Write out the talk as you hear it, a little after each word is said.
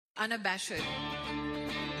unabashed,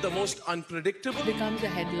 the most unpredictable, becomes a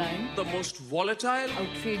headline, the most volatile,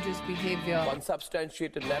 outrageous behavior,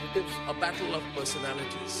 unsubstantiated narratives, a battle of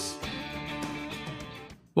personalities.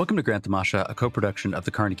 Welcome to Grant Tamasha, a co-production of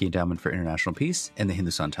the Carnegie Endowment for International Peace and the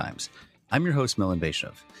Hindustan Times. I'm your host, Milan.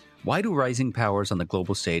 Why do rising powers on the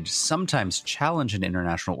global stage sometimes challenge an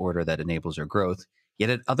international order that enables their growth,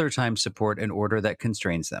 yet at other times support an order that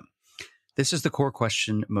constrains them? This is the core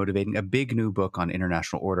question motivating a big new book on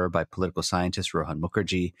international order by political scientist Rohan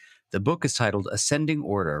Mukherjee. The book is titled Ascending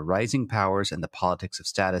Order, Rising Powers and the Politics of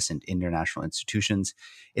Status in International Institutions.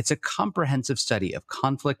 It's a comprehensive study of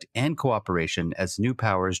conflict and cooperation as new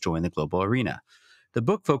powers join the global arena. The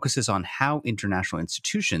book focuses on how international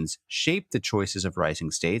institutions shape the choices of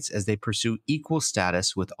rising states as they pursue equal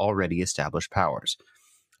status with already established powers.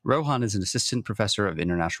 Rohan is an assistant professor of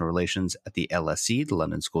international relations at the LSE, the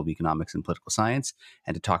London School of Economics and Political Science.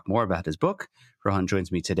 And to talk more about his book, Rohan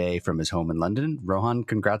joins me today from his home in London. Rohan,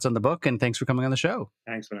 congrats on the book, and thanks for coming on the show.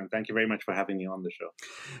 Thanks, man. Thank you very much for having me on the show.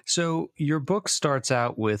 So your book starts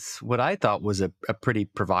out with what I thought was a pretty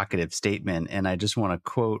provocative statement, and I just want to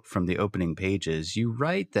quote from the opening pages. You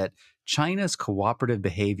write that China's cooperative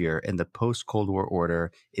behavior in the post-Cold War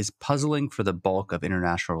order is puzzling for the bulk of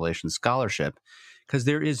international relations scholarship, because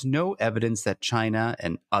there is no evidence that China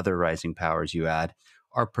and other rising powers, you add,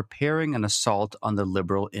 are preparing an assault on the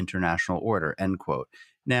liberal international order, end quote.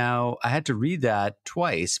 Now, I had to read that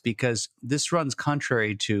twice because this runs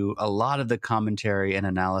contrary to a lot of the commentary and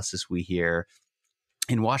analysis we hear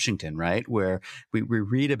in Washington, right? Where we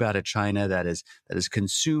read about a China that is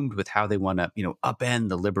consumed with how they want to, upend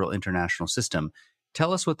the liberal international system.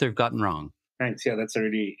 Tell us what they've gotten wrong. Thanks. Yeah, that's a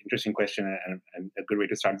really interesting question and a good way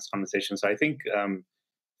to start this conversation. So I think,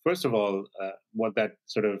 first of all, what that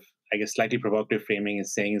sort of, slightly provocative framing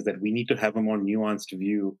is saying is that we need to have a more nuanced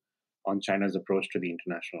view on China's approach to the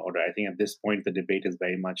international order. I think at this point, the debate is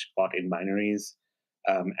very much caught in binaries.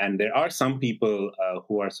 And there are some people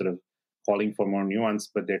who are sort of calling for more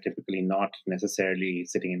nuance, but they're typically not necessarily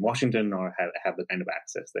sitting in Washington or have the kind of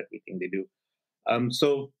access that we think they do.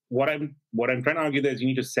 So what I'm trying to argue there is you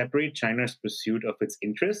need to separate China's pursuit of its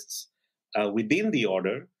interests within the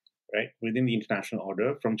order, right, within the international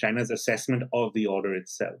order, from China's assessment of the order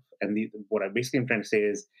itself. And what I basically am trying to say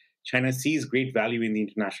is China sees great value in the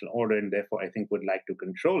international order and therefore I think would like to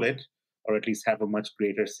control it or at least have a much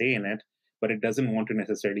greater say in it, but it doesn't want to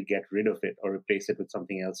necessarily get rid of it or replace it with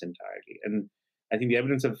something else entirely. And I think the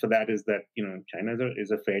evidence for that is that China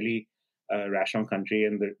is a fairly rational country,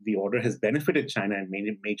 and the order has benefited China in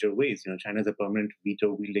many major ways. China is a permanent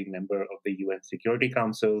veto-wielding member of the UN Security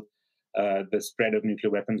Council. The spread of nuclear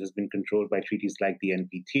weapons has been controlled by treaties like the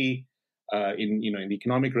NPT. In the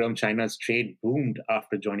economic realm, China's trade boomed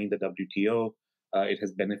after joining the WTO. It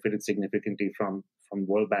has benefited significantly from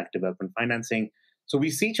World Bank development financing. So we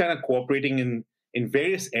see China cooperating in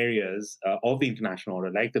various areas of the international order,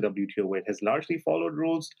 like the WTO, where it has largely followed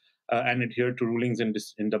rules and adhered to rulings in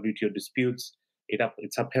WTO disputes.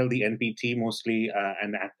 It's upheld the NPT mostly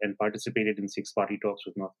and participated in six-party talks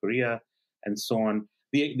with North Korea and so on.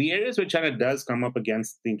 The areas where China does come up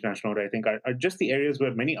against the international order, I think, are just the areas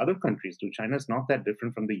where many other countries do. China is not that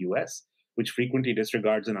different from the US, which frequently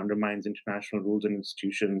disregards and undermines international rules and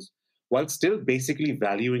institutions while still basically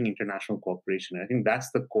valuing international cooperation. I think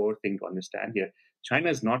that's the core thing to understand here. China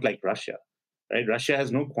is not like Russia, right? Russia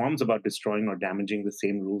has no qualms about destroying or damaging the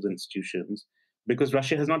same rules and institutions because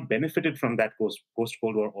Russia has not benefited from that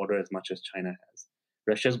post-Cold War order as much as China has.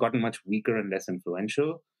 Russia has gotten much weaker and less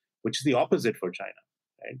influential, which is the opposite for China,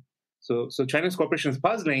 right? So China's cooperation is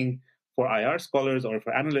puzzling for IR scholars or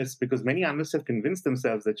for analysts because many analysts have convinced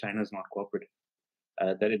themselves that China is not cooperative,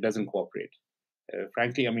 that it doesn't cooperate.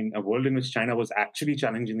 Frankly, a world in which China was actually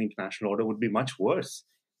challenging the international order would be much worse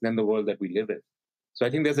than the world that we live in. So I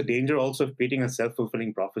think there's a danger also of creating a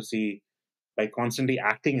self-fulfilling prophecy by constantly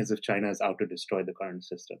acting as if China is out to destroy the current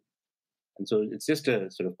system. And so it's just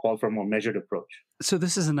a sort of call for a more measured approach. So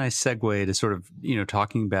this is a nice segue to sort of,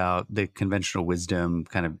 talking about the conventional wisdom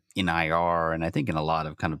kind of in IR and I think in a lot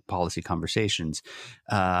of kind of policy conversations.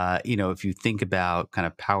 If you think about kind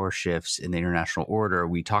of power shifts in the international order,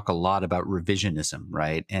 we talk a lot about revisionism,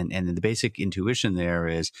 right? And the basic intuition there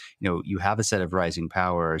is, you have a set of rising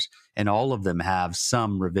powers and all of them have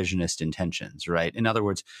some revisionist intentions, right? In other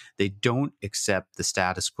words, they don't accept the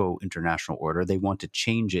status quo international order. They want to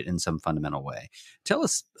change it in some fundamental way. Tell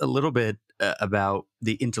us a little bit about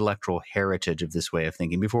the intellectual heritage of this way of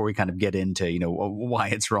thinking before we kind of get into, why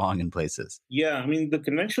it's wrong in places. Yeah, the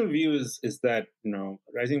conventional view is that,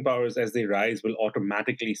 rising powers as they rise will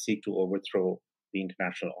automatically seek to overthrow the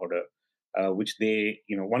international order. which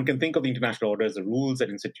one can think of the international order as the rules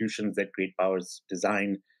and institutions that great powers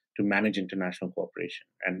design to manage international cooperation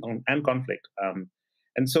and conflict.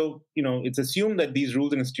 And so, it's assumed that these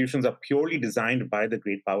rules and institutions are purely designed by the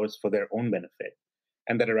great powers for their own benefit,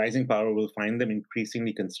 and that a rising power will find them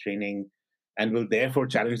increasingly constraining and will therefore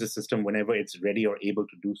challenge the system whenever it's ready or able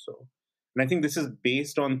to do so. And I think this is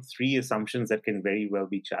based on three assumptions that can very well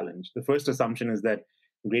be challenged. The first assumption is that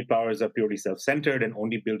great powers are purely self-centered and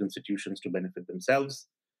only build institutions to benefit themselves.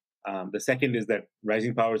 The second is that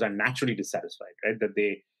rising powers are naturally dissatisfied, right? That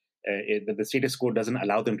that the status quo doesn't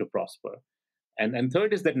allow them to prosper. And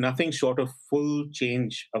third is that nothing short of a full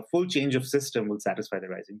change of system will satisfy the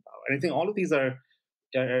rising power. And I think all of these are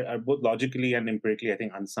both logically and empirically, I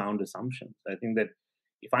think, unsound assumptions. I think that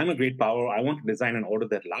if I'm a great power, I want to design an order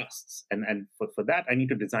that lasts. And for that, I need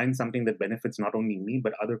to design something that benefits not only me,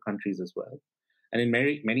 but other countries as well. And in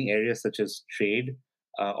many areas, such as trade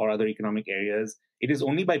or other economic areas, it is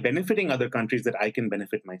only by benefiting other countries that I can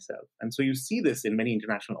benefit myself. And so you see this in many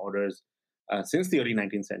international orders since the early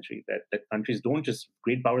 19th century, that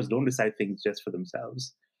great powers don't decide things just for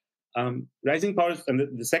themselves. Rising powers,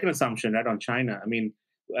 and the second assumption, right, on China, I mean,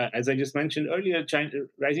 as I just mentioned earlier,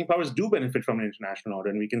 rising powers do benefit from an international order,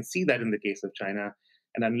 and we can see that in the case of China.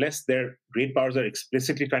 And unless their great powers are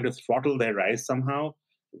explicitly trying to throttle their rise somehow,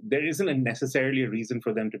 there isn't necessarily a reason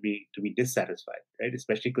for them to be dissatisfied, right?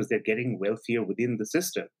 Especially because they're getting wealthier within the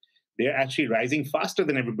system. They're actually rising faster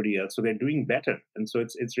than everybody else, so they're doing better. And so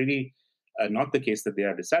it's really not the case that they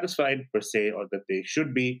are dissatisfied per se, or that they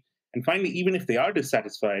should be. And finally, even if they are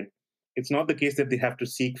dissatisfied, it's not the case that they have to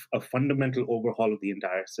seek a fundamental overhaul of the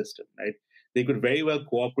entire system, right? They could very well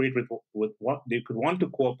cooperate with what they could want to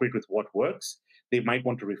cooperate with what works. They might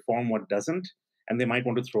want to reform what doesn't, and they might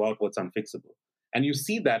want to throw out what's unfixable. And you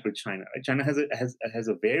see that with China. Right? China has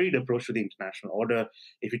a varied approach to the international order.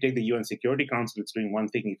 If you take the UN Security Council, it's doing one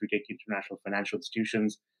thing. If you take international financial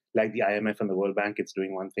institutions like the IMF and the World Bank, it's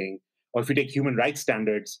doing one thing. Or if you take human rights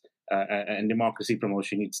standards and democracy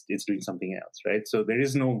promotion, it's doing something else, right? So there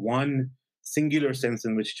is no one singular sense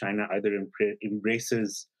in which China either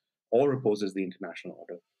embraces or opposes the international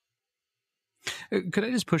order. Could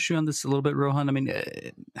I just push you on this a little bit, Rohan? I mean,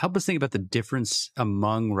 help us think about the difference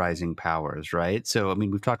among rising powers, right? So, I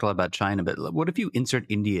mean, we've talked a lot about China, but what if you insert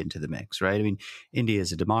India into the mix, right? I mean, India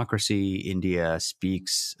is a democracy. India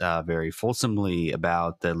speaks very fulsomely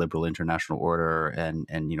about the liberal international order and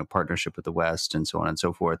partnership with the West and so on and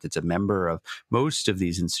so forth. It's a member of most of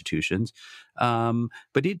these institutions.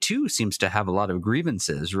 But it too seems to have a lot of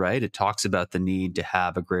grievances, right? It talks about the need to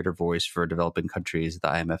have a greater voice for developing countries, the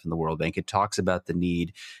IMF and the World Bank. It talks about the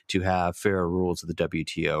need to have fairer rules of the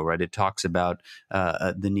WTO, right? It talks about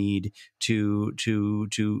the need to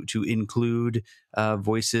include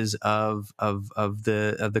voices of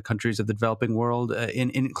the countries of the developing world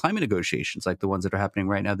in climate negotiations, like the ones that are happening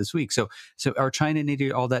right now this week. So are China and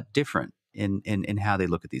India all that different in how they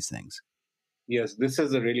look at these things? Yes, this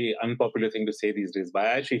is a really unpopular thing to say these days, but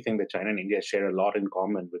I actually think that China and India share a lot in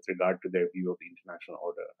common with regard to their view of the international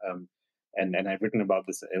order. And I've written about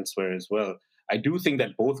this elsewhere as well. I do think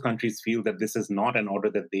that both countries feel that this is not an order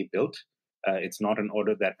that they built. It's not an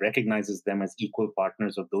order that recognizes them as equal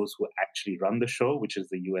partners of those who actually run the show, which is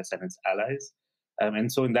the US and its allies. And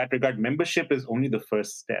so in that regard, membership is only the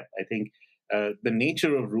first step. I think the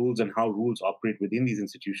nature of rules and how rules operate within these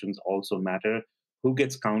institutions also matter. Who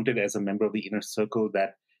gets counted as a member of the inner circle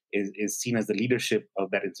that is seen as the leadership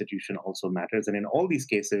of that institution also matters. And in all these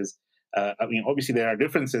cases, obviously there are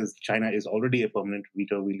differences. China is already a permanent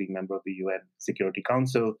veto-wielding member of the UN Security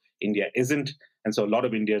Council. India isn't. And so a lot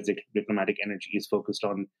of India's diplomatic energy is focused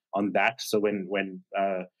on that. So when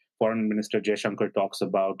Foreign Minister Jaishankar talks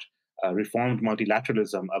about reformed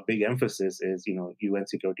multilateralism, a big emphasis is, UN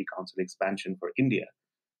Security Council expansion for India.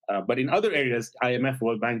 But in other areas, IMF,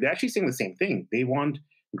 World Bank, they're actually saying the same thing. They want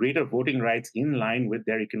greater voting rights in line with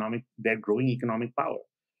their growing economic power.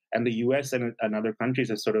 And the US and other countries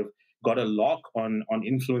have sort of got a lock on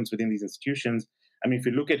influence within these institutions. I mean, if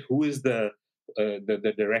you look at who is the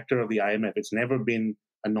director of the IMF, it's never been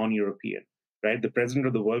a non-European, right? The president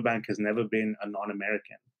of the World Bank has never been a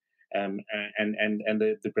non-American. And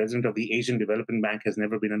the president of the Asian Development Bank has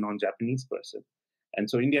never been a non-Japanese person. And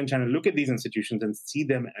so India and China look at these institutions and see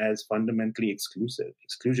them as fundamentally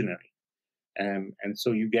exclusionary. And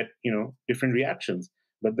so you get, different reactions,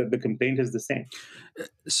 but the complaint is the same.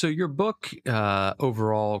 So your book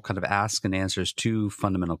overall kind of asks and answers two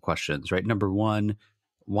fundamental questions, right? Number one,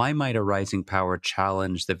 why might a rising power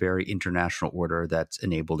challenge the very international order that's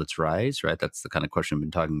enabled its rise, right? That's the kind of question we've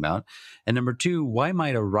been talking about. And number two, why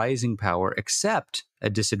might a rising power accept a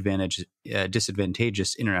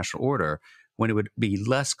disadvantageous international order when it would be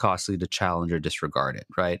less costly to challenge or disregard it,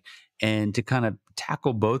 right? And to kind of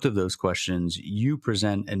tackle both of those questions, you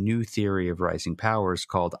present a new theory of rising powers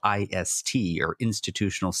called IST, or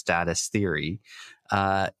institutional status theory.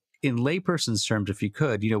 In layperson's terms, if you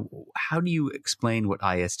could, how do you explain what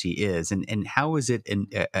IST is, and how is it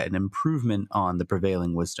an improvement on the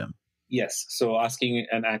prevailing wisdom? Yes. So asking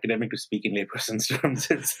an academic to speak in layperson's terms,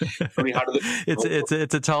 it's probably hard to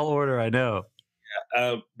it's a tall order, I know.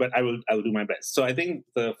 But I will do my best. So I think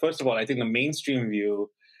first of all, I think the mainstream view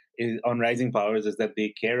on rising powers is that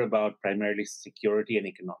they care about primarily security and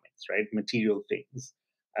economics, right? Material things.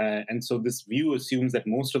 And so this view assumes that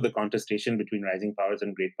most of the contestation between rising powers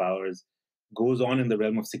and great powers goes on in the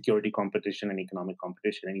realm of security competition and economic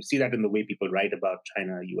competition. And you see that in the way people write about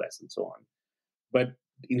China, US, and so on. But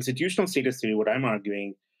institutional status theory, what I'm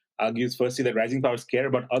argues firstly that rising powers care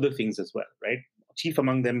about other things as well, right? Chief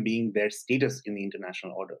among them being their status in the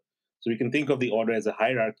international order. So we can think of the order as a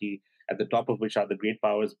hierarchy at the top of which are the great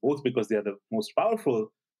powers, both because they are the most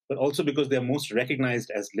powerful, but also because they are most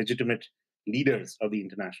recognized as legitimate leaders of the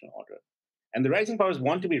international order. And the rising powers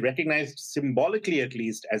want to be recognized symbolically, at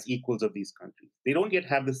least, as equals of these countries. They don't yet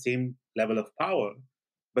have the same level of power,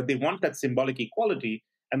 but they want that symbolic equality.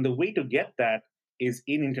 And the way to get that is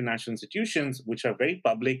in international institutions, which are very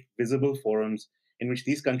public, visible forums in which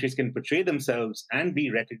these countries can portray themselves and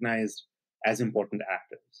be recognized as important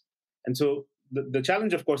actors. And so the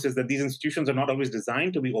challenge, of course, is that these institutions are not always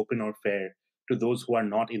designed to be open or fair to those who are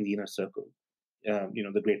not in the inner circle,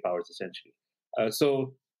 the great powers, essentially.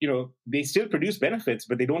 They still produce benefits,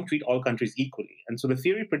 but they don't treat all countries equally. And so the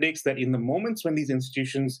theory predicts that in the moments when these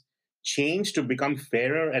institutions change to become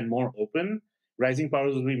fairer and more open, rising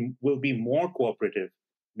powers will be more cooperative,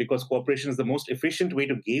 because cooperation is the most efficient way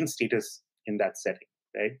to gain status in that setting,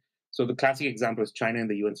 right? So the classic example is China in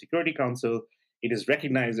the UN Security Council. It is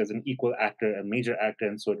recognized as an equal actor, a major actor,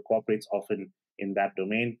 and so it cooperates often in that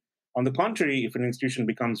domain. On the contrary, if an institution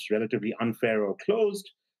becomes relatively unfair or closed,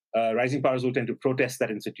 rising powers will tend to protest that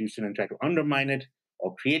institution and try to undermine it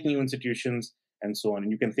or create new institutions and so on.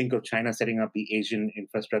 And you can think of China setting up the Asian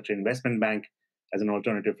Infrastructure Investment Bank as an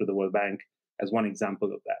alternative to the World Bank as one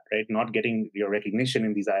example of that, right? Not getting your recognition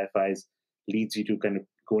in these IFIs leads you to kind of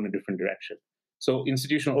go in a different direction. So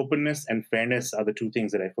institutional openness and fairness are the two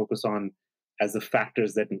things that I focus on as the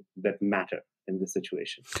factors that matter in this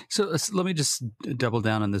situation. So let me just double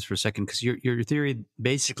down on this for a second, because your theory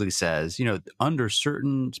basically says, under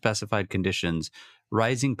certain specified conditions,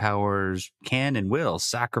 rising powers can and will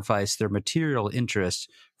sacrifice their material interests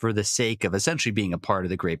for the sake of essentially being a part of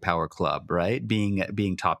the great power club, right?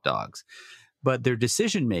 Being top dogs. But their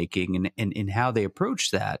decision making and how they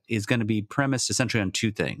approach that is going to be premised essentially on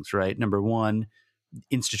two things, right? Number one,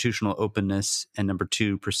 institutional openness, and number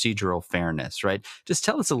two, procedural fairness, right? Just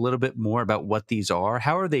tell us a little bit more about what these are.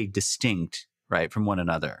 How are they distinct, right, from one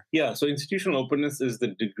another? Yeah, so institutional openness is the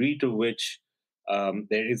degree to which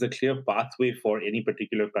there is a clear pathway for any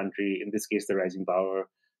particular country, in this case, the rising power,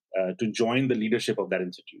 to join the leadership of that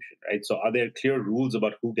institution, right? So are there clear rules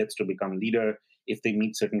about who gets to become leader if they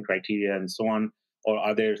meet certain criteria and so on? Or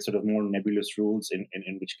are there sort of more nebulous rules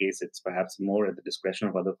in which case it's perhaps more at the discretion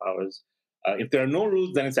of other powers? If there are no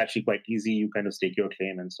rules, then it's actually quite easy. You kind of stake your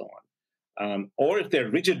claim and so on. Or if there are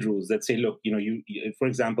rigid rules that say, look, for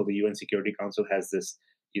example, the UN Security Council has this,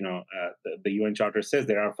 the UN Charter says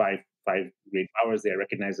there are five great powers. They are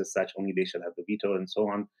recognized as such. Only they shall have the veto and so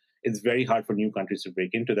on. It's very hard for new countries to break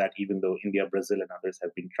into that, even though India, Brazil, and others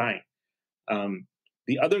have been trying.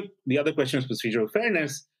 The other question is procedural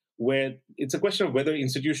fairness, where it's a question of whether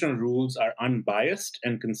institutional rules are unbiased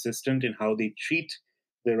and consistent in how they treat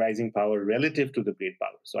the rising power relative to the great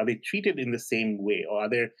powers. So are they treated in the same way, or are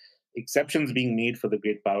there exceptions being made for the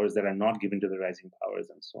great powers that are not given to the rising powers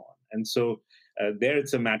and so on? And so there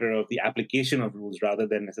it's a matter of the application of rules rather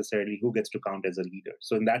than necessarily who gets to count as a leader.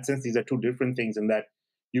 So in that sense, these are two different things, in that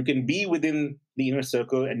you can be within the inner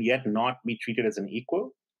circle and yet not be treated as an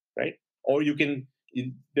equal, right? Or you can,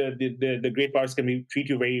 the great powers can treat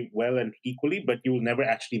you very well and equally, but you will never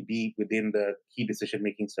actually be within the key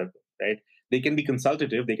decision-making circle, right? They can be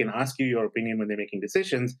consultative. They can ask you your opinion when they're making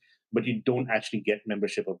decisions, but you don't actually get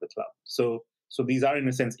membership of the club. So these are, in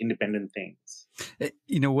a sense, independent things.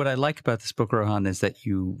 What I like about this book, Rohan, is that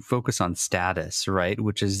you focus on status, right?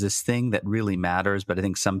 Which is this thing that really matters. But I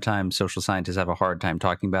think sometimes social scientists have a hard time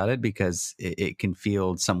talking about it because it can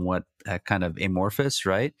feel somewhat kind of amorphous,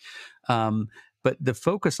 right? But the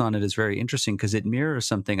focus on it is very interesting because it mirrors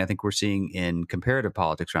something I think we're seeing in comparative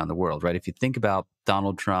politics around the world, right? If you think about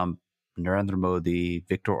Donald Trump, Narendra Modi,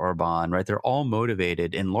 Viktor Orban, right? They're all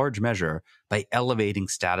motivated in large measure by elevating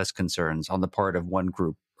status concerns on the part of one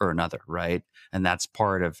group or another, right? And that's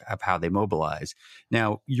part of how they mobilize.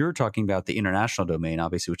 Now, you're talking about the international domain,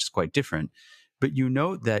 obviously, which is quite different. But you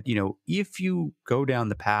note that, if you go down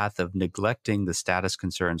the path of neglecting the status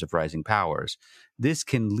concerns of rising powers, this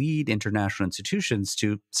can lead international institutions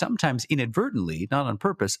to sometimes inadvertently, not on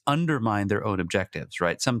purpose, undermine their own objectives,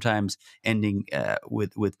 right? Sometimes ending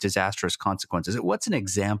with disastrous consequences. What's an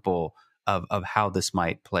example of how this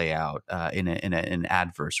might play out in an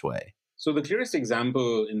adverse way? So the clearest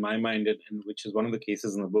example in my mind, and which is one of the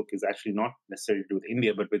cases in the book, is actually not necessarily to do with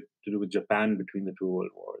India, but to do with Japan between the two world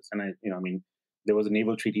wars. And there was a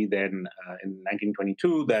naval treaty then in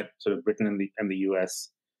 1922 that sort of Britain and the U.S.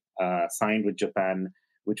 Signed with Japan,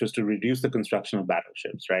 which was to reduce the construction of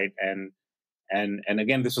battleships, right? And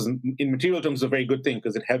again, this was in material terms a very good thing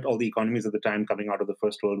because it helped all the economies at the time coming out of the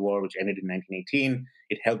First World War, which ended in 1918.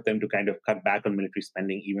 It helped them to kind of cut back on military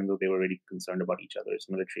spending, even though they were already concerned about each other's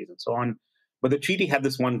militaries and so on. But the treaty had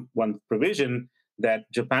this one provision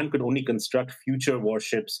that Japan could only construct future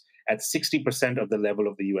warships at 60% of the level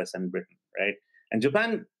of the US and Britain, right? And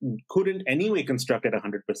Japan couldn't anyway construct at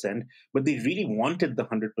 100%, but they really wanted the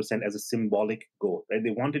 100% as a symbolic goal, right?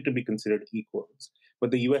 They wanted to be considered equals.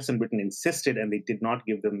 But the US and Britain insisted, and they did not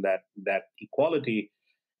give them that equality.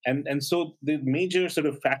 And so the major sort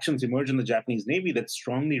of factions emerged in the Japanese Navy that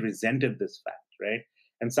strongly resented this fact, right?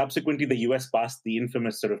 And subsequently, the US passed the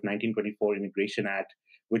infamous sort of 1924 Immigration Act,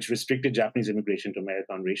 which restricted Japanese immigration to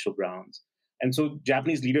America on racial grounds. And so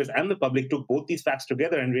Japanese leaders and the public took both these facts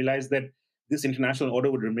together and realized that this international order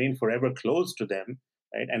would remain forever closed to them,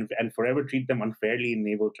 right? And forever treat them unfairly in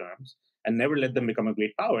naval terms and never let them become a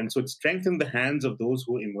great power. And so it strengthened the hands of those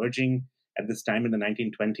who were emerging at this time in the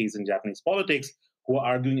 1920s in Japanese politics, who are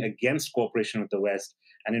arguing against cooperation with the West.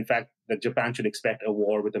 And in fact, that Japan should expect a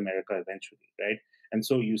war with America eventually, right? And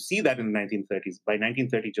so you see that in the 1930s. By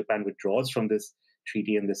 1930, Japan withdraws from this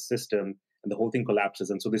treaty and this system, and the whole thing collapses.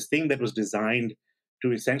 And so this thing that was designed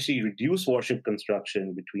to essentially reduce warship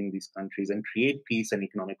construction between these countries and create peace and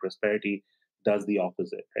economic prosperity does the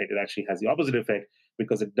opposite, right? It actually has the opposite effect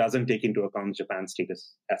because it doesn't take into account Japan's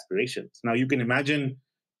status aspirations. Now, you can imagine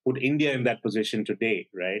put India in that position today,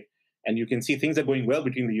 right? And you can see things are going well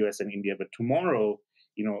between the US and India, but tomorrow,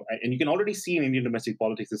 and you can already see in Indian domestic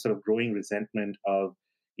politics this sort of growing resentment of,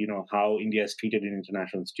 how India is treated in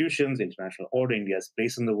international institutions, international order, India's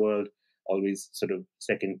place in the world, always sort of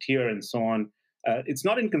second tier and so on. It's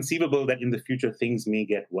not inconceivable that in the future things may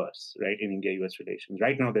get worse, right, in India-US relations.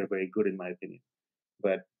 Right now, they're very good, in my opinion.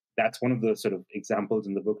 But that's one of the sort of examples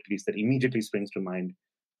in the book, at least, that immediately springs to mind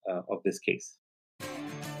of this case.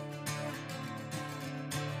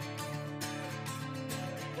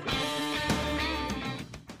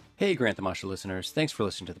 Hey, Grant Tamasha listeners. Thanks for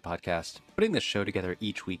listening to the podcast. Putting this show together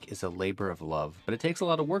each week is a labor of love, but it takes a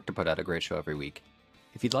lot of work to put out a great show every week.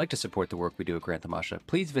 If you'd like to support the work we do at Grant Tamasha,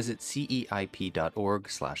 please visit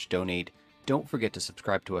ceip.org/donate. Don't forget to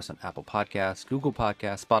subscribe to us on Apple Podcasts, Google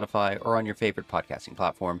Podcasts, Spotify, or on your favorite podcasting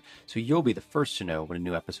platform, so you'll be the first to know when a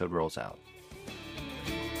new episode rolls out.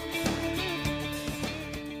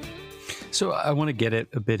 So I want to get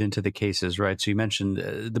a bit into the cases, right? So you mentioned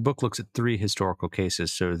the book looks at 3 historical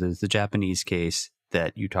cases. So there's the Japanese case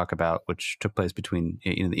that you talk about, which took place between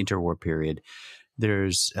the interwar period.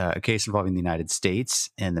 There's a case involving the United States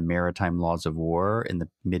and the maritime laws of war in the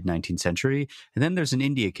mid-19th century. And then there's an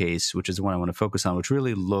India case, which is the one I want to focus on, which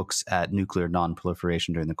really looks at nuclear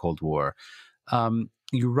non-proliferation during the Cold War.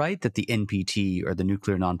 You write that the NPT, or the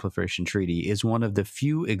Nuclear Non-Proliferation Treaty, is one of the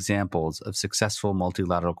few examples of successful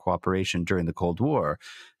multilateral cooperation during the Cold War.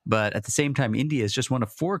 But at the same time, India is just one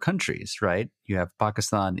of 4 countries, right? You have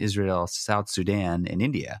Pakistan, Israel, South Sudan, and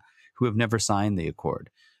India, who have never signed the accord.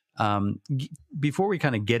 Before we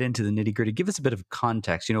kind of get into the nitty gritty, give us a bit of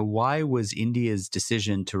context. Why was India's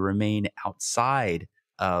decision to remain outside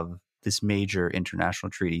of this major international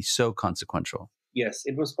treaty so consequential? Yes,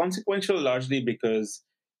 it was consequential largely because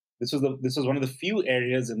this was one of the few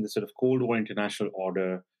areas in the sort of Cold War international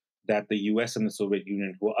order that the US and the Soviet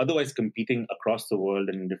Union, who were otherwise competing across the world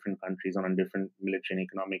and in different countries on different military and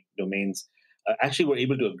economic domains, actually were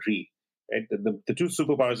able to agree. Right? The 2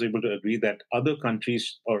 superpowers were able to agree that other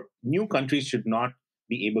countries or new countries should not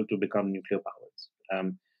be able to become nuclear powers.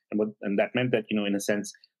 And that meant that, in a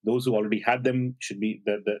sense, those who already had them should be,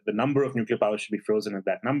 the number of nuclear powers should be frozen at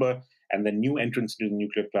that number, and the new entrants to the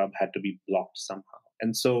nuclear club had to be blocked somehow.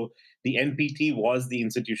 And so the NPT was the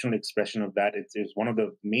institutional expression of that. It's one of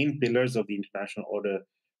the main pillars of the international order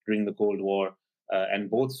during the Cold War, and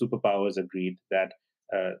both superpowers agreed that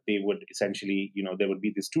they would essentially, there would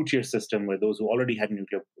be this two-tier system where those who already had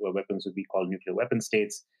nuclear weapons would be called nuclear weapon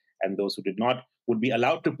states, and those who did not would be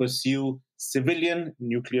allowed to pursue civilian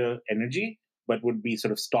nuclear energy, but would be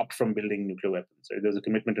sort of stopped from building nuclear weapons. So there's a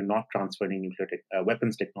commitment to not transfer any nuclear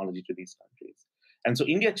weapons technology to these countries. And so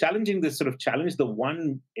India challenging this sort of challenged the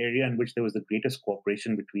one area in which there was the greatest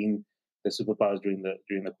cooperation between the superpowers during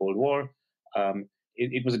the Cold War.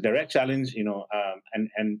 It was a direct challenge,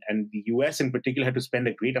 and the U.S. in particular had to spend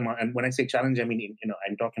a great amount. And when I say challenge, I mean,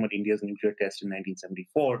 I'm talking about India's nuclear test in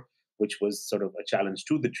 1974, which was sort of a challenge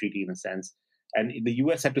to the treaty in a sense. And the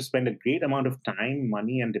U.S. had to spend a great amount of time,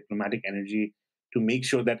 money, and diplomatic energy to make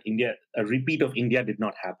sure that a repeat of India did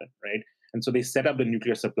not happen, right? And so they set up the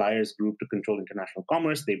nuclear suppliers group to control international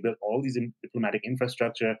commerce. They built all these diplomatic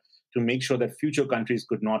infrastructure to make sure that future countries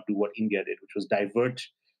could not do what India did, which was divert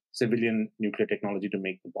civilian nuclear technology to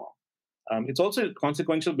make the bomb. It's also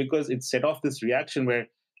consequential because it set off this reaction where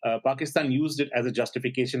Pakistan used it as a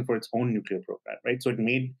justification for its own nuclear program, right? So it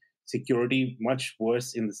made security much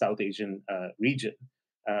worse in the South Asian region.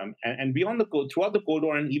 And throughout the Cold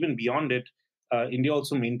War and even beyond it, India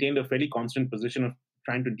also maintained a fairly constant position of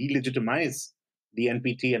trying to delegitimize the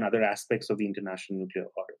NPT and other aspects of the international nuclear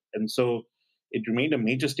order. And so it remained a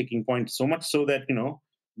major sticking point, so much so that,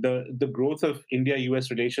 the growth of India-US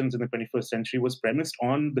relations in the 21st century was premised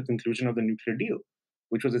on the conclusion of the nuclear deal,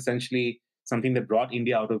 which was essentially something that brought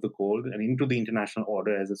India out of the cold and into the international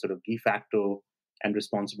order as a sort of de facto and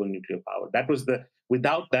responsible nuclear power.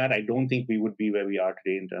 Without that, I don't think we would be where we are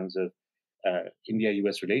today in terms of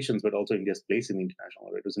India-US relations, but also India's place in the international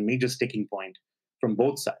order. It was a major sticking point from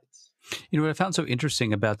both sides. What I found so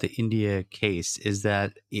interesting about the India case is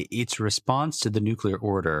that its response to the nuclear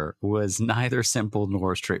order was neither simple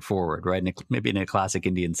nor straightforward, right? Maybe in a classic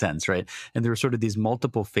Indian sense, right? And there were sort of these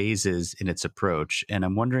multiple phases in its approach. And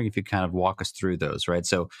I'm wondering if you kind of walk us through those, right?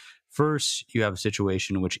 So first, you have a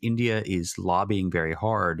situation in which India is lobbying very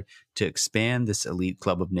hard to expand this elite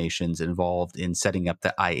club of nations involved in setting up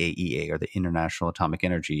the IAEA, or the International Atomic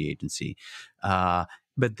Energy Agency.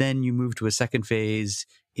 But then you move to a second phase.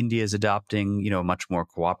 India is adopting, a much more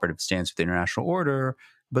cooperative stance with the international order,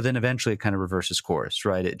 but then eventually it kind of reverses course,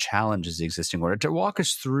 right? It challenges the existing order. To walk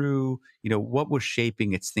us through, what was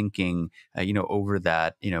shaping its thinking, over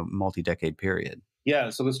that, multi-decade period. Yeah,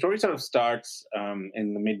 so the story sort of starts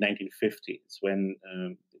in the mid-1950s when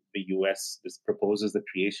the U.S. proposes the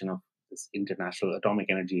creation of this International Atomic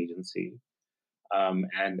Energy Agency,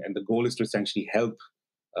 and the goal is to essentially help,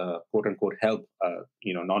 quote unquote, help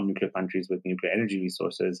non-nuclear countries with nuclear energy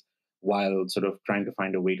resources, while sort of trying to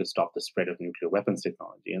find a way to stop the spread of nuclear weapons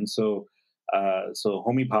technology. And so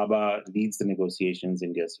Homi Bhabha leads the negotiations,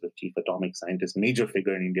 India's sort of chief atomic scientist, major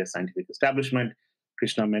figure in India's scientific establishment.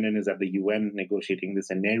 Krishna Menon is at the UN negotiating this,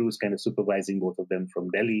 and Nehru is kind of supervising both of them from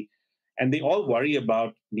Delhi. And they all worry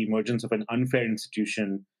about the emergence of an unfair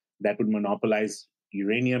institution that would monopolize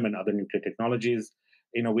uranium and other nuclear technologies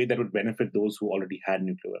in a way that would benefit those who already had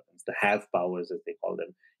nuclear weapons, the have powers, as they call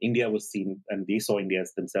them. India was seen, and they saw India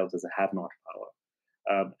as themselves as a have-not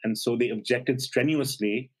power. And so they objected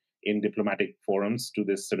strenuously in diplomatic forums to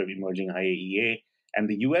this sort of emerging IAEA. And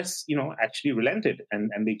the US, actually relented,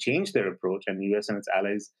 and they changed their approach. And the US and its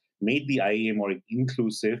allies made the IAEA more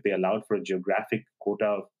inclusive. They allowed for a geographic quota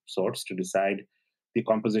of sorts to decide the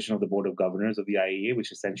composition of the board of governors of the IAEA,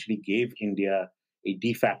 which essentially gave India a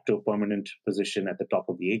de facto permanent position at the top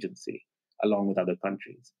of the agency, along with other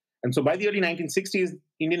countries. And so by the early 1960s,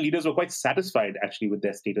 Indian leaders were quite satisfied actually with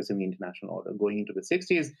their status in the international order. Going into the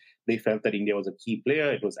 60s, they felt that India was a key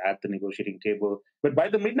player. It was at the negotiating table. But by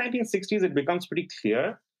the mid-1960s, it becomes pretty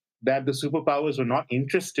clear that the superpowers were not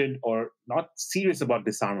interested or not serious about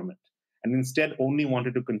disarmament, and instead only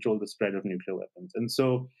wanted to control the spread of nuclear weapons. And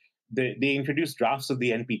so they introduced drafts of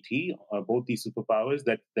the NPT, both these superpowers,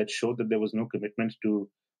 that showed that there was no commitment to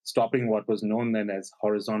stopping what was known then as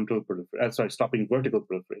stopping vertical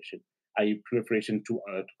proliferation, i.e. proliferation to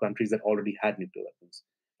countries that already had nuclear weapons.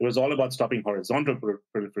 It was all about stopping horizontal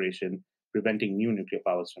proliferation, preventing new nuclear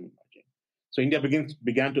powers from emerging. So India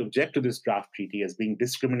began to object to this draft treaty as being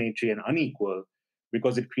discriminatory and unequal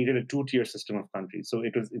because it created a two-tier system of countries. So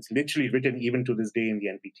it's literally written even to this day in the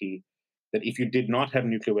NPT that if you did not have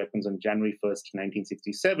nuclear weapons on January 1st,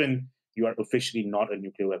 1967, you are officially not a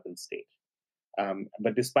nuclear weapons state.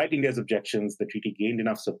 But despite India's objections, the treaty gained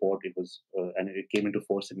enough support. And it came into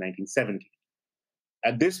force in 1970.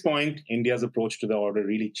 At this point, India's approach to the order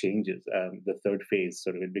really changes. The third phase,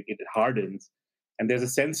 it hardens. And there's a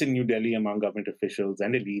sense in New Delhi among government officials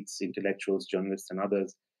and elites, intellectuals, journalists, and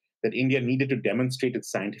others, that India needed to demonstrate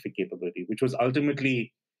its scientific capability, which was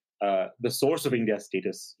ultimately the source of India's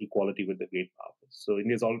status equality with the great powers. So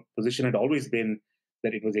India's position had always been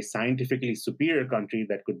that it was a scientifically superior country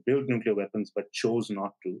that could build nuclear weapons but chose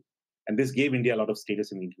not to. And this gave India a lot of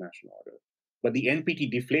status in the international order. But the NPT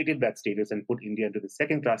deflated that status and put India into the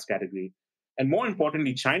second-class category. And more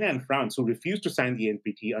importantly, China and France, who refused to sign the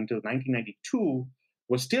NPT until 1992,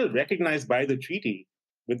 were still recognized by the treaty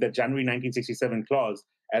with the January 1967 clause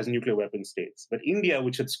as nuclear weapon states. But India,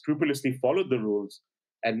 which had scrupulously followed the rules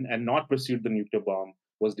and not pursued the nuclear bomb,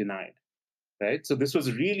 was denied. Right? So this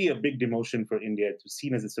was really a big demotion for India. It was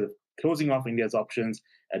seen as a sort of closing off India's options,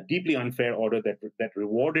 a deeply unfair order that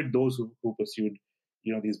rewarded those who pursued,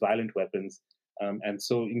 these violent weapons. And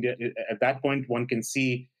so India, at that point, one can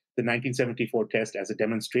see the 1974 test as a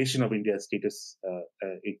demonstration of India's status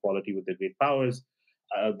equality with the great powers.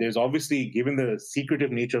 There's obviously, given the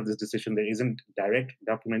secretive nature of this decision, there isn't direct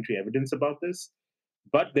documentary evidence about this.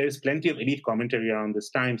 But there's plenty of elite commentary around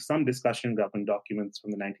this time, some discussion in government documents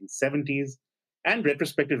from the 1970s, and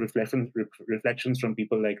retrospective reflections from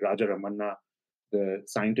people like Raja Ramanna, the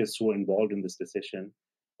scientists who were involved in this decision,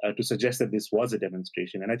 to suggest that this was a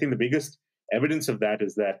demonstration. And I think the biggest evidence of that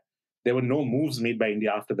is that there were no moves made by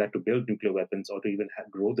India after that to build nuclear weapons or to even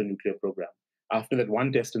grow the nuclear program. After that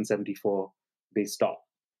one test in 74, they stopped.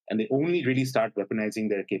 And they only really start weaponizing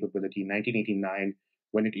their capability in 1989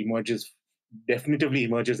 when it definitively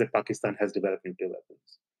emerges that Pakistan has developed nuclear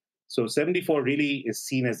weapons. So 74 really is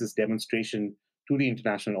seen as this demonstration to the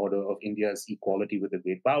international order of India's equality with the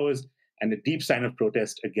great powers and a deep sign of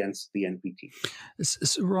protest against the NPT.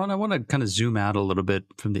 So, Ron, I want to kind of zoom out a little bit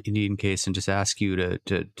from the Indian case and just ask you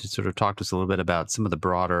to sort of talk to us a little bit about some of the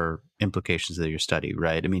broader implications of your study,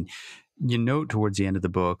 right? I mean, you note towards the end of the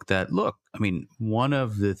book that, look, I mean, one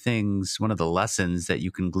of the lessons that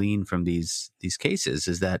you can glean from these cases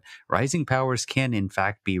is that rising powers can, in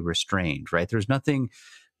fact, be restrained, right? There's nothing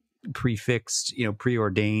prefixed,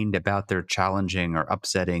 preordained about their challenging or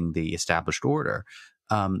upsetting the established order.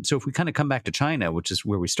 So if we kind of come back to China, which is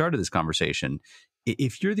where we started this conversation,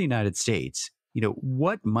 if you're the United States,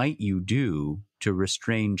 what might you do to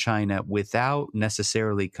restrain China without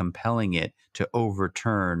necessarily compelling it to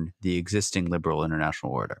overturn the existing liberal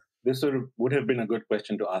international order? This sort of would have been a good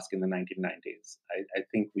question to ask in the 1990s. I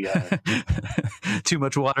think we are... Too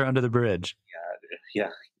much water under the bridge. Yeah.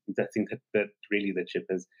 I think that really the chip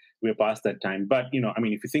is, we're past that time. But,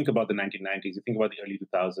 if you think about the 1990s, you think about the early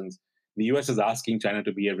 2000s, the US is asking China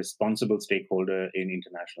to be a responsible stakeholder in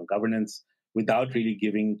international governance without really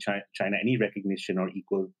giving China any recognition or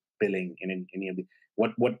equal billing in any of the...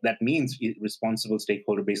 What that means, responsible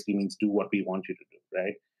stakeholder basically means do what we want you to do,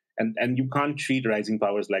 right? And you can't treat rising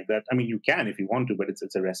powers like that. I mean, you can if you want to, but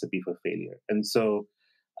it's a recipe for failure. And so,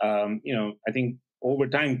 I think over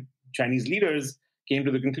time, Chinese leaders came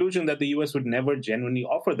to the conclusion that the US would never genuinely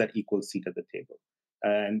offer that equal seat at the table.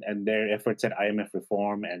 And their efforts at IMF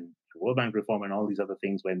reform and World Bank reform and all these other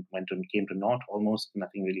things came to naught. Almost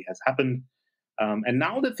nothing really has happened. And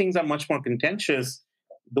now that things are much more contentious,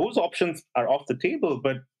 those options are off the table,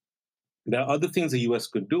 but there are other things the US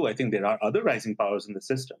could do. I think there are other rising powers in the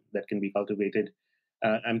system that can be cultivated.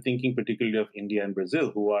 I'm thinking particularly of India and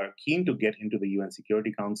Brazil, who are keen to get into the UN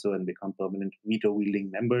Security Council and become permanent veto-wielding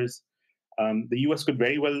members. The US could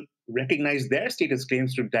very well recognize their status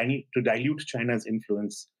claims to dilute China's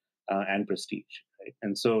influence and prestige. Right?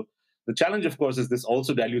 And so the challenge, of course, is this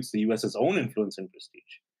also dilutes the US's own influence and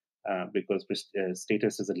prestige because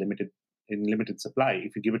status is in limited supply.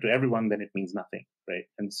 If you give it to everyone, then it means nothing, right?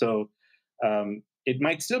 And so it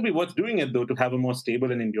might still be worth doing it, though, to have a more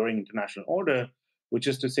stable and enduring international order, which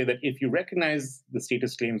is to say that if you recognize the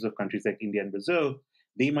status claims of countries like India and Brazil,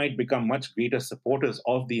 they might become much greater supporters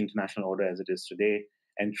of the international order as it is today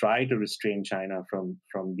and try to restrain China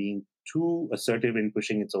from being too assertive in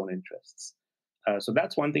pushing its own interests. So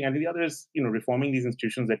that's one thing. And the other is, reforming these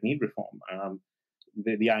institutions that need reform.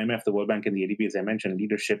 The IMF, the World Bank, and the ADB, as I mentioned,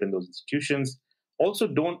 leadership in those institutions also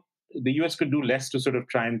the US could do less to sort of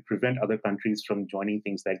try and prevent other countries from joining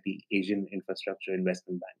things like the Asian Infrastructure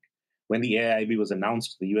Investment Bank. When the AIIB was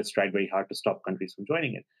announced, the US tried very hard to stop countries from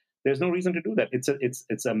joining it. There's no reason to do that.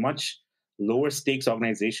 It's a much lower stakes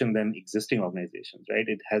organization than existing organizations, right?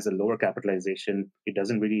 It has a lower capitalization. It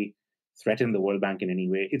doesn't really threaten the World Bank in any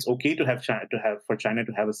way. It's okay for China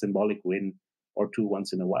to have a symbolic win or two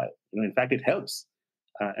once in a while. In fact, it helps.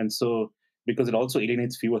 And so, because it also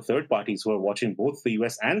alienates fewer third parties who are watching both the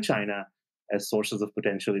US and China as sources of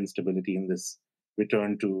potential instability in this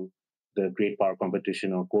return to the great power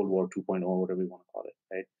competition or Cold War 2.0, whatever you want to call it,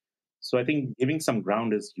 right? So I think giving some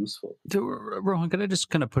ground is useful. So, Rohan, can I just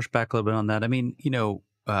kind of push back a little bit on that? I mean,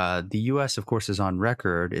 the U.S., of course, is on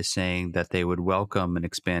record as saying that they would welcome an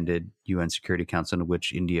expanded UN Security Council in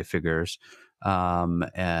which India figures.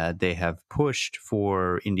 They have pushed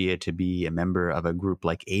for India to be a member of a group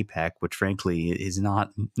like APEC, which frankly is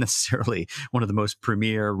not necessarily one of the most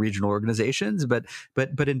premier regional organizations. But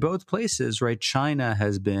in both places, right, China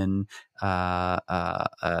has been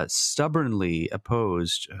stubbornly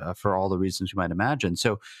opposed for all the reasons you might imagine.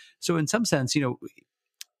 So in some sense,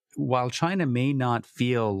 while China may not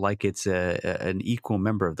feel like it's an equal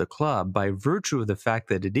member of the club, by virtue of the fact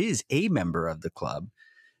that it is a member of the club,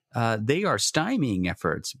 they are stymieing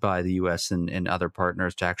efforts by the U.S. and other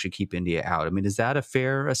partners to actually keep India out. I mean, is that a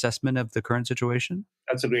fair assessment of the current situation?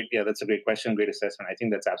 That's a great question, great assessment. I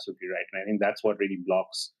think that's absolutely right, and I think that's what really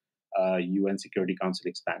blocks UN Security Council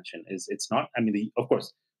expansion. It's not. I mean, of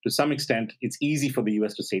course, to some extent, it's easy for the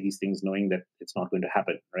U.S. to say these things, knowing that it's not going to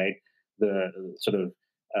happen, right? The sort of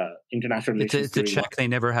international relations. It's a check they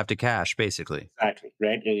never have to cash, basically. Exactly,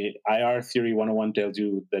 right? IR Theory 101 tells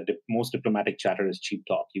you that the most diplomatic chatter is cheap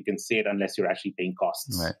talk. You can say it unless you're actually paying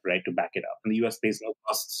costs, right, to back it up. And the US pays no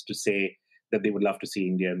costs to say that they would love to see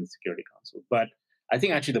India in the Security Council. But I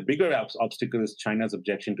think actually the bigger obstacle is China's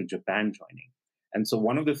objection to Japan joining. And so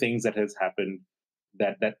one of the things that has happened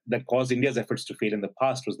that caused India's efforts to fail in the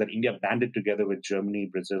past was that India banded together with Germany,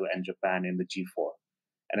 Brazil, and Japan in the G4.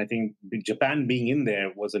 And I think Japan being in there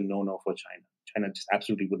was a no-no for China. China just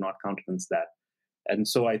absolutely would not countenance that. And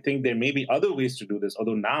so I think there may be other ways to do this,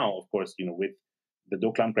 although now, of course, with the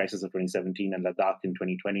Doklam crisis of 2017 and Ladakh in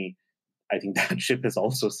 2020, I think that ship has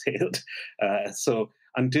also sailed. So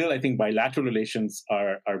until I think bilateral relations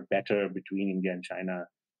are better between India and China,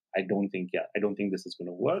 I don't think this is going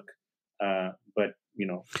to work. But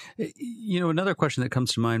another question that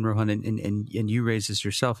comes to mind, Rohan, and you raise this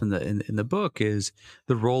yourself in the book, is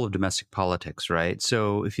the role of domestic politics, right?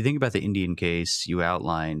 So if you think about the Indian case you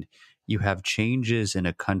outlined, you have changes in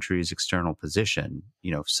a country's external position,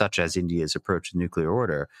 such as India's approach to nuclear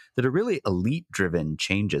order, that are really elite-driven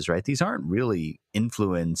changes, right? These aren't really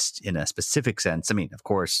influenced in a specific sense. I mean, of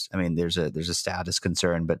course, there's a status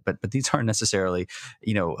concern, but these aren't necessarily,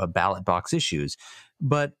 ballot box issues.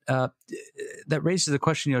 But that raises the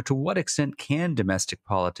question, to what extent can domestic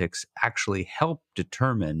politics actually help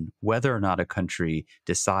determine whether or not a country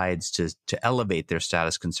decides to elevate their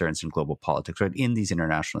status concerns in global politics, right, in these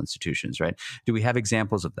international institutions, right? Do we have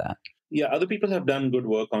examples of that? Yeah, other people have done good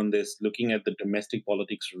work on this, looking at the domestic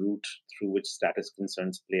politics route through which status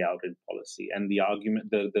concerns play out in policy. And the argument,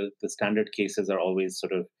 the standard cases are always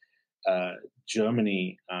sort of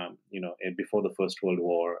Germany, before the First World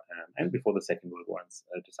War and before the Second World War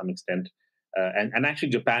to some extent, and actually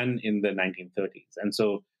Japan in the 1930s. And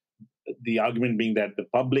so the argument being that the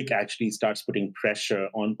public actually starts putting pressure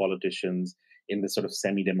on politicians in this sort of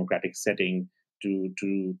semi-democratic setting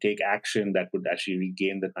to take action that would actually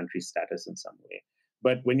regain the country's status in some way.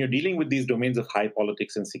 But when you're dealing with these domains of high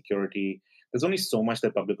politics and security, there's only so much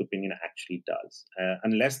that public opinion actually does,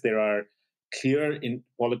 unless there are clear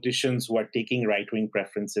politicians who are taking right-wing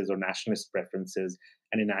preferences or nationalist preferences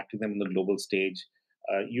and enacting them on the global stage.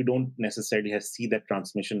 You don't necessarily see that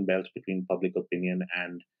transmission belt between public opinion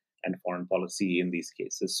and foreign policy in these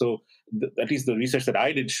cases. So at least the research that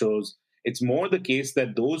I did shows it's more the case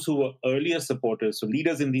that those who were earlier supporters, so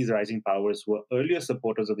leaders in these rising powers who were earlier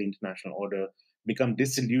supporters of the international order, become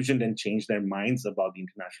disillusioned and change their minds about the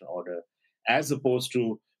international order, as opposed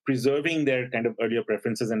to preserving their kind of earlier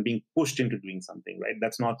preferences and being pushed into doing something, right?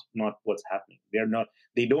 That's not what's happening.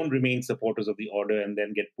 They don't remain supporters of the order and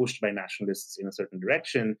then get pushed by nationalists in a certain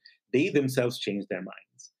direction. They themselves change their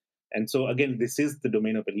minds. And so again, this is the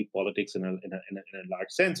domain of elite politics in a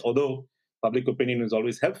large sense, although public opinion is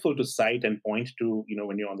always helpful to cite and point to,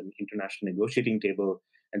 when you're on the international negotiating table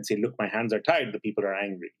and say, look, my hands are tied, the people are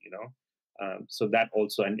angry, So that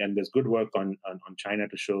also, and there's good work on China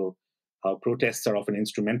to show how protests are often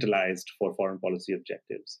instrumentalized for foreign policy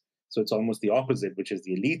objectives. So it's almost the opposite, which is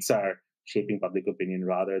the elites are shaping public opinion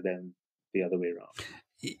rather than the other way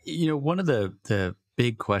around. One of the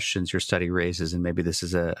big questions your study raises, and maybe this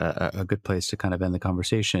is a good place to kind of end the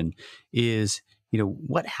conversation, is,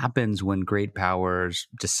 what happens when great powers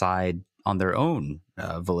decide on their own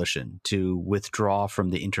volition to withdraw from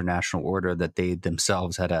the international order that they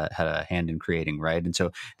themselves had a hand in creating, right? And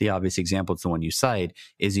so the obvious example, it's the one you cite,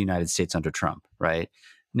 is the United States under Trump, right?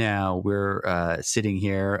 Now we're sitting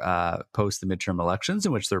here post the midterm elections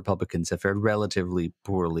in which the Republicans have fared relatively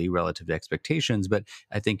poorly relative to expectations. But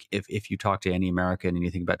I think if you talk to any American and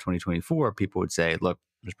you think about 2024, people would say, look,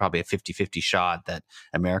 there's probably a 50-50 shot that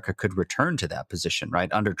America could return to that position,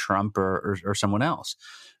 right, under Trump or someone else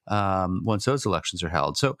once those elections are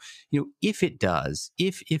held. So, if it does,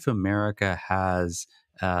 if America has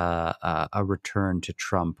a return to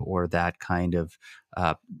Trump or that kind of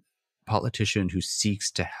politician who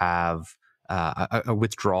seeks to have a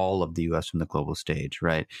withdrawal of the U.S. from the global stage,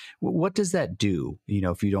 right? What does that do?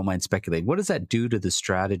 If you don't mind speculating, what does that do to the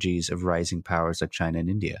strategies of rising powers like China and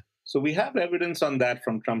India? So we have evidence on that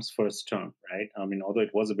from Trump's first term, right? I mean, although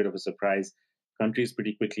it was a bit of a surprise, countries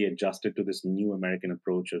pretty quickly adjusted to this new American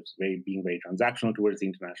approach of being very transactional towards the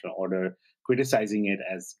international order, criticizing it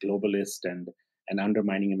as globalist and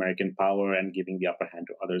undermining American power and giving the upper hand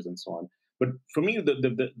to others and so on. But for me,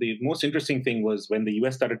 the most interesting thing was when the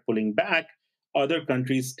US started pulling back, other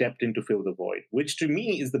countries stepped in to fill the void, which to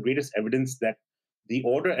me is the greatest evidence that the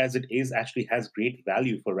order as it is actually has great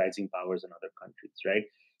value for rising powers in other countries, right?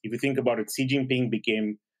 If you think about it, Xi Jinping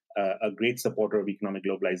became a great supporter of economic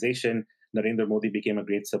globalization. Narendra Modi became a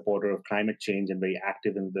great supporter of climate change and very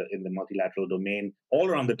active in the multilateral domain all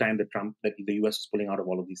around the time that the US was pulling out of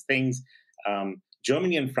all of these things.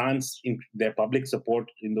 Germany and France, in their public support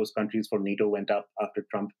in those countries for NATO went up after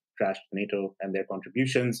Trump trashed NATO and their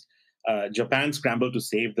contributions. Japan scrambled to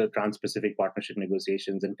save the Trans-Pacific Partnership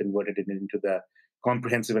negotiations and converted it into the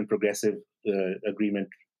Comprehensive and Progressive Agreement,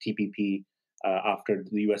 TPP, after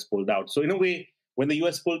the US pulled out. So in a way, when the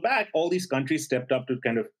US pulled back, all these countries stepped up to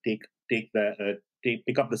kind of pick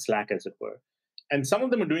up the slack, as it were. And some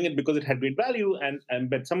of them are doing it because it had great value,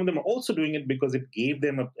 but some of them are also doing it because it gave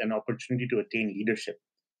them an opportunity to attain leadership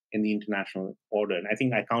in the international order. And I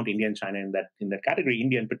think I count India and China in that category.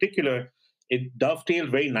 India in particular, it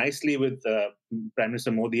dovetailed very nicely with Prime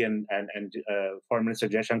Minister Modi and Foreign Minister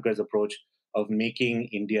Jaishankar's approach of making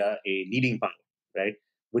India a leading power, right?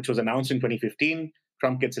 Which was announced in 2015.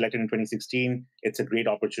 Trump gets elected in 2016. It's a great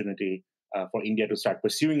opportunity for India to start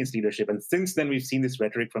pursuing its leadership. And since then, we've seen this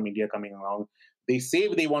rhetoric from India coming along. They say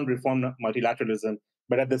they want reform multilateralism,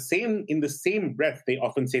 but in the same breath, they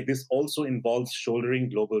often say this also involves shouldering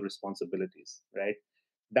global responsibilities, right?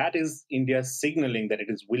 That is India signaling that it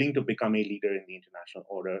is willing to become a leader in the international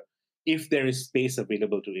order if there is space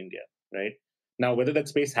available to India, right? Now, whether that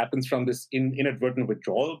space happens from this inadvertent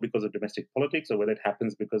withdrawal because of domestic politics or whether it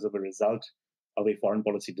happens because of a result of a foreign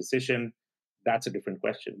policy decision, that's a different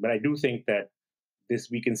question. But I do think that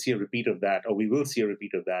we can see a repeat of that, or we will see a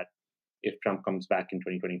repeat of that if Trump comes back in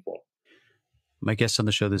 2024. My guest on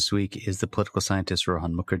the show this week is the political scientist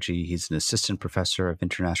Rohan Mukherjee. He's an assistant professor of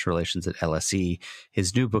international relations at LSE.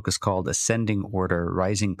 His new book is called Ascending Order,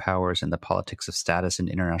 Rising Powers and the Politics of Status in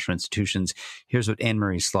International Institutions. Here's what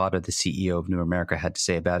Anne-Marie Slaughter, the CEO of New America, had to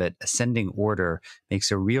say about it. Ascending Order makes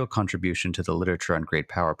a real contribution to the literature on great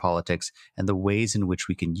power politics and the ways in which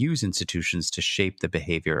we can use institutions to shape the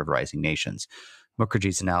behavior of rising nations.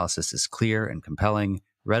 Mukherjee's analysis is clear and compelling,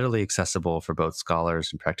 readily accessible for both scholars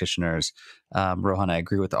and practitioners. Rohan, I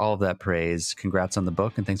agree with all of that praise. Congrats on the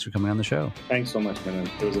book, and thanks for coming on the show. Thanks so much, Milan.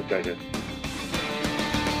 It was a pleasure.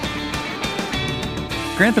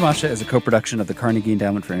 Grant Tamasha is a co-production of the Carnegie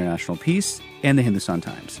Endowment for International Peace and the Hindustan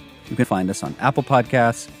Times. You can find us on Apple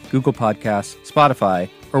Podcasts, Google Podcasts, Spotify,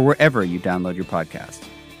 or wherever you download your podcasts.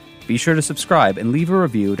 Be sure to subscribe and leave a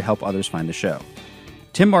review to help others find the show.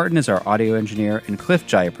 Tim Martin is our audio engineer, and Cliff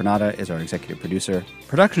Jayapranada is our executive producer.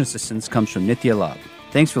 Production assistance comes from Nitya Love.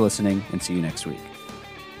 Thanks for listening, and see you next week.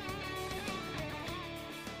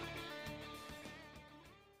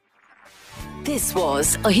 This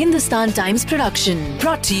was a Hindustan Times production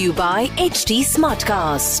brought to you by HT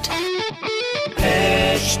Smartcast.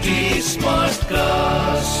 HT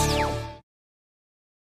Smartcast.